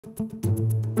Well,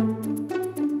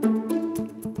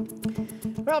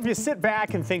 if you sit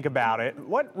back and think about it,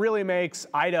 what really makes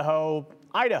Idaho,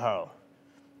 Idaho?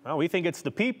 Well, we think it's the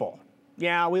people.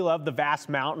 Yeah, we love the vast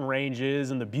mountain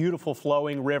ranges and the beautiful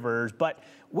flowing rivers, but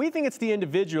we think it's the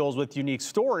individuals with unique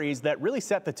stories that really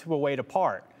set the 208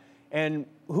 apart. And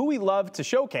who we love to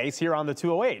showcase here on the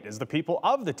 208 is the people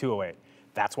of the 208.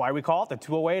 That's why we call it the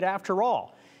 208 after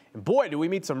all. And boy, do we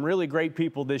meet some really great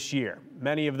people this year.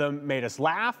 Many of them made us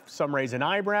laugh, some raised an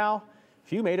eyebrow, a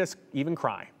few made us even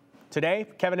cry. Today,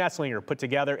 Kevin Eslinger put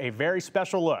together a very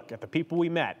special look at the people we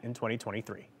met in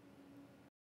 2023.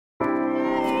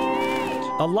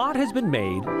 A lot has been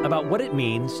made about what it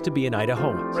means to be an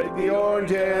Idahoan. Break the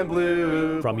orange and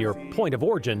blue. From your point of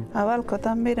origin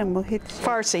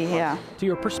Farsi, yeah, to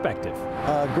your perspective.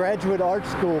 Graduate art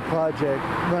school project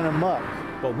run amok.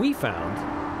 What we found,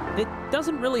 it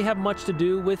doesn't really have much to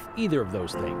do with either of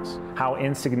those things. How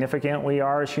insignificant we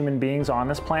are as human beings on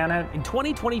this planet. In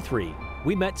 2023,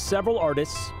 we met several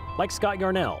artists like Scott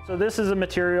Yarnell. So this is a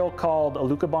material called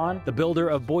alucobond. The builder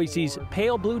of Boise's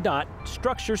Pale Blue Dot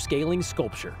structure scaling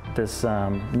sculpture. This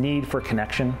need for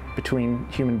connection between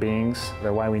human beings.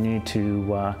 That's why we need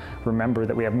to remember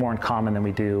that we have more in common than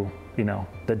we do,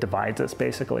 that divides us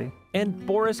basically. And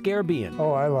Boris Garabian.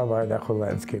 Oh, I love Idaho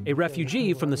landscape. A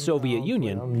refugee from the Soviet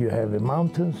Union. You have the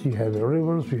mountains, you have the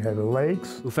rivers, you have the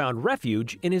lakes. Who found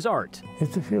refuge in his art.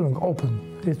 It's a feeling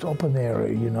open. It's open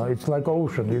area, It's like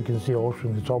ocean. You can see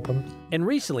ocean, it's open. And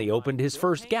recently opened his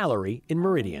first gallery in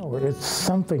Meridian. Oh, it's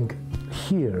something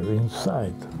here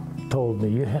inside told me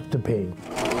you have to pay.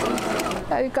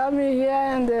 I come here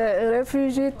and the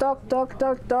refugee talk.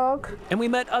 And we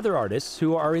met other artists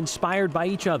who are inspired by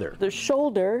each other. The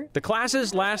shoulder. The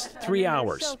classes last 3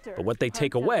 hours, but what they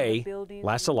take away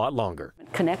lasts a lot longer.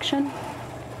 Connection,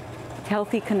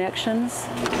 healthy connections.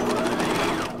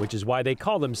 Which is why they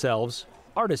call themselves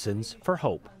Artisans for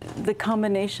Hope. The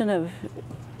combination of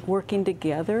working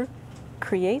together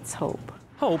creates hope.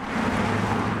 Hope,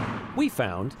 we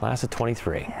found, class of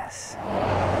 23. Yes.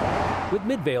 With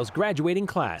Midvale's graduating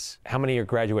class. How many are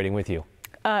graduating with you?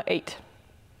 8.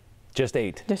 Just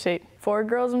 8? Just 8. 4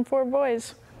 girls and 4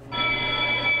 boys.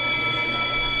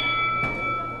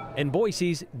 And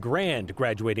Boise's grand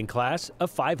graduating class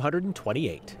of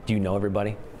 528. Do you know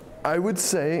everybody? I would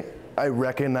say I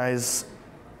recognize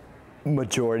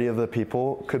majority of the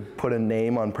people, could put a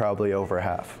name on probably over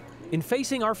half. In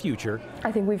facing our future,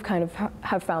 I think we've kind of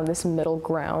have found this middle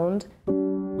ground.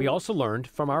 We also learned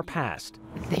from our past.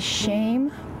 The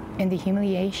shame and the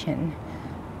humiliation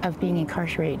of being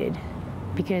incarcerated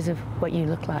because of what you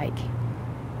look like.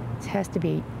 It has to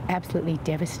be absolutely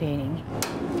devastating.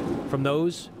 From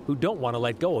those who don't want to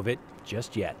let go of it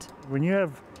just yet. When you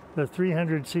have the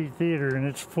 300-seat theater and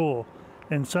it's full,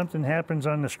 and something happens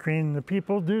on the screen, the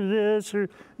people do this, or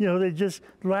they just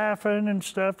laughing and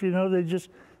stuff.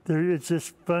 It's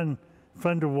just fun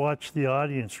to watch the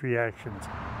audience reactions.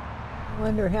 I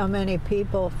wonder how many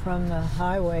people from the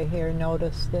highway here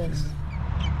noticed this.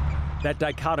 That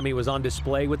dichotomy was on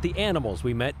display with the animals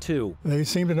we met too. They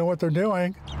seem to know what they're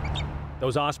doing.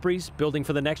 Those ospreys building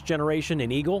for the next generation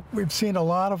in Eagle. We've seen a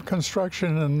lot of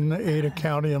construction in Ada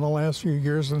County in the last few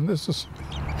years, and this is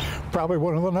probably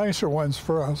one of the nicer ones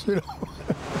for us,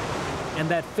 And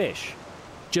that fish,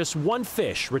 just one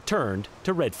fish returned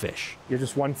to redfish. You're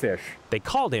just one fish. They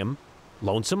called him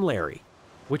Lonesome Larry,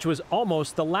 which was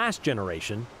almost the last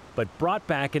generation, but brought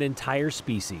back an entire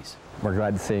species. We're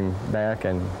glad to see him back,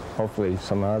 and hopefully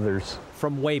some others.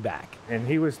 From way back. And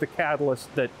he was the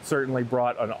catalyst that certainly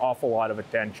brought an awful lot of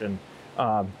attention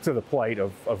to the plight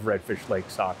of Redfish Lake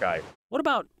sockeye. What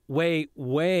about way,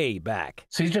 way back?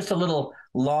 So he's just a little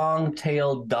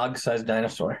long-tailed, dog-sized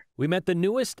dinosaur. We met the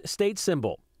newest state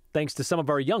symbol, thanks to some of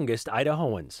our youngest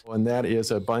Idahoans. And that is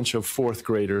a bunch of fourth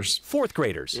graders. Fourth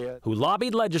graders who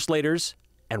lobbied legislators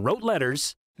and wrote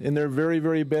letters. In their very,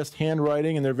 very best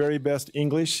handwriting and their very best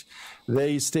English,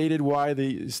 they stated why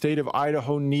the state of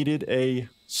Idaho needed a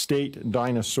state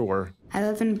dinosaur. I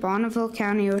live in Bonneville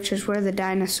County, which is where the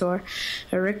dinosaur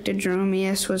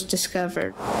Eryctodromeus was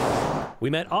discovered.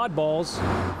 We met oddballs.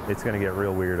 It's going to get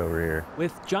real weird over here.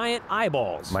 With giant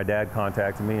eyeballs. My dad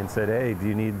contacted me and said, hey, do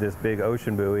you need this big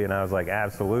ocean buoy? And I was like,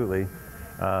 absolutely.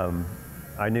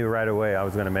 I knew right away I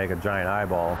was going to make a giant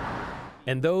eyeball.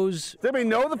 And those... Did we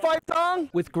know the fight song?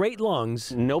 With great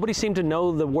lungs. Nobody seemed to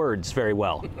know the words very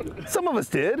well. Some of us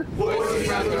did.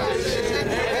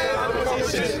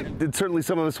 And certainly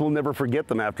some of us will never forget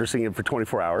them after singing it for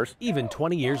 24 hours. Even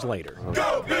 20 years later.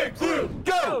 Go Big Blue!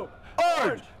 Go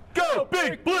Orange! Go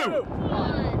Big Blue!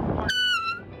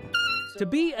 To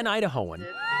be an Idahoan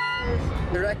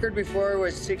The record before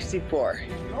was 64.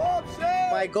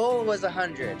 My goal was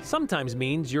 100. Sometimes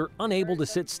means you're unable to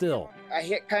sit still. I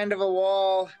hit kind of a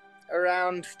wall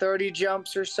around 30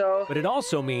 jumps or so. But it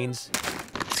also means...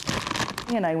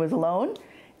 And I was alone,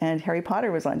 and Harry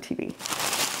Potter was on TV.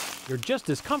 You're just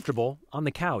as comfortable on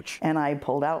the couch. And I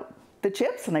pulled out the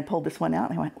chips, and I pulled this one out,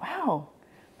 and I went, wow,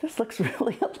 this looks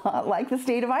really a lot like the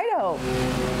state of Idaho.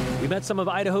 We met some of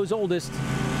Idaho's oldest.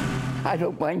 I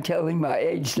don't mind telling my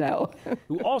age now.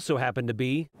 Who also happened to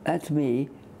be... That's me,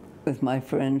 with my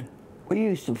friend. We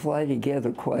used to fly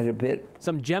together quite a bit.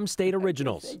 Some Gem State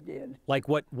originals, like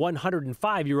what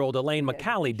 105-year-old Elaine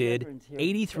McCallie did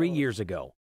 83 years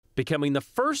ago, becoming the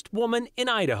first woman in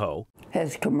Idaho...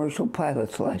 Has commercial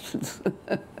pilot's license.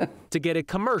 ...to get a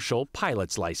commercial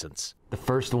pilot's license. The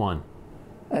first one.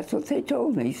 That's what they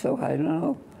told me, so I don't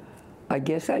know. I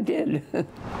guess I did.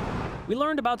 We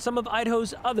learned about some of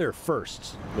Idaho's other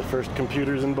firsts. The first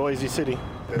computers in Boise City.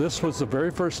 This was the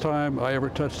very first time I ever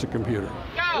touched a computer.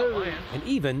 Go! And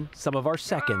even some of our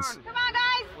seconds. Come on,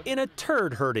 guys! In a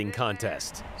turd herding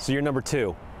contest. So you're number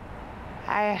 2.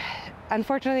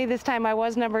 Unfortunately, this time I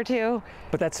was number 2.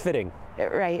 But that's fitting.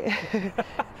 Right.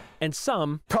 And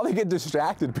some probably get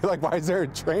distracted, be like, why is there a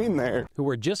train there? Who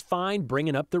were just fine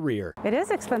bringing up the rear. It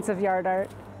is expensive yard art.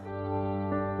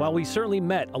 While we certainly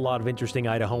met a lot of interesting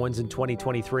Idahoans in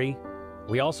 2023,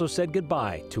 we also said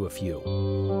goodbye to a few.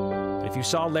 If you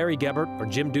saw Larry Gebert or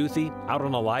Jim Duthie out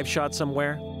on a live shot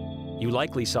somewhere, you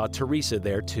likely saw Teresa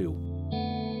there too.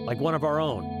 Like one of our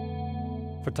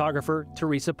own, photographer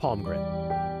Teresa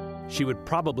Palmgren. She would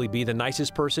probably be the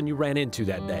nicest person you ran into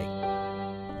that day.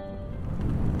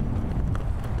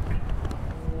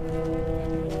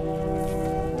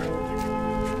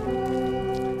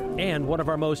 And one of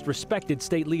our most respected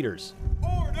state leaders.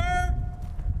 Order!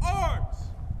 Arms!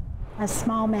 A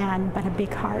small man, but a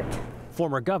big heart.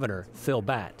 Former Governor Phil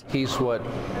Batt. He's what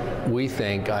we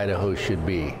think Idaho should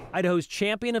be. Idaho's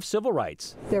champion of civil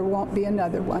rights. There won't be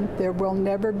another one. There will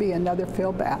never be another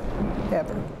Phil Batt,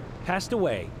 ever. Passed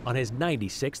away on his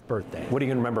 96th birthday. What are you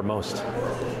going to remember most?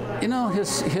 You know,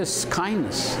 his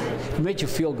kindness. He made you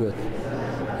feel good.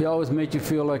 He always made you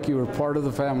feel like you were part of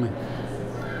the family.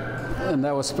 And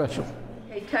that was special.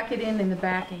 Hey, tuck it in the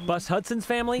back. Bus Hudson's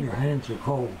family? Your hands are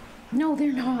cold. No,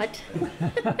 they're not.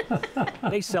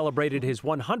 They celebrated his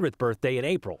 100th birthday in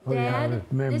April. Dad,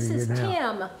 this is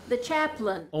Tim, the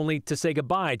chaplain. Only to say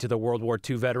goodbye to the World War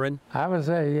II veteran. I was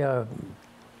a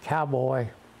cowboy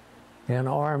in an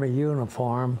Army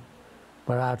uniform,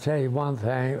 but I'll tell you one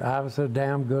thing, I was a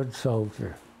damn good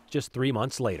soldier. Just 3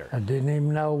 months later. I didn't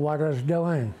even know what I was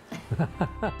doing.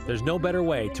 There's no better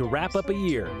way to wrap up a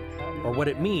year, or what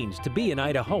it means to be an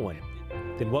Idahoan,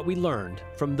 than what we learned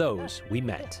from those we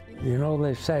met. You know,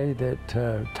 they say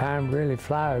that time really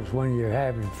flies when you're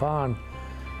having fun.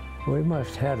 We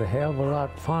must have had a hell of a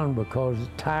lot of fun because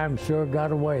time sure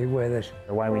got away with us.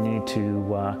 Why we need to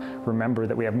remember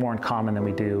that we have more in common than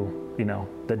we do, you know,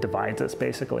 that divides us,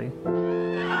 basically.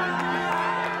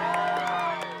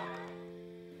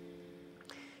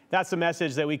 That's a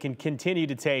message that we can continue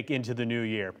to take into the new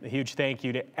year. A huge thank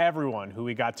you to everyone who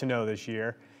we got to know this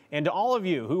year. And to all of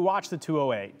you who watch the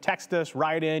 208, text us,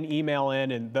 write in, email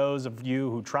in, and those of you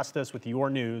who trust us with your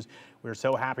news, we're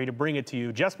so happy to bring it to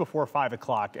you just before 5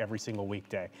 o'clock every single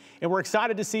weekday. And we're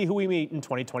excited to see who we meet in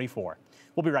 2024.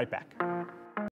 We'll be right back.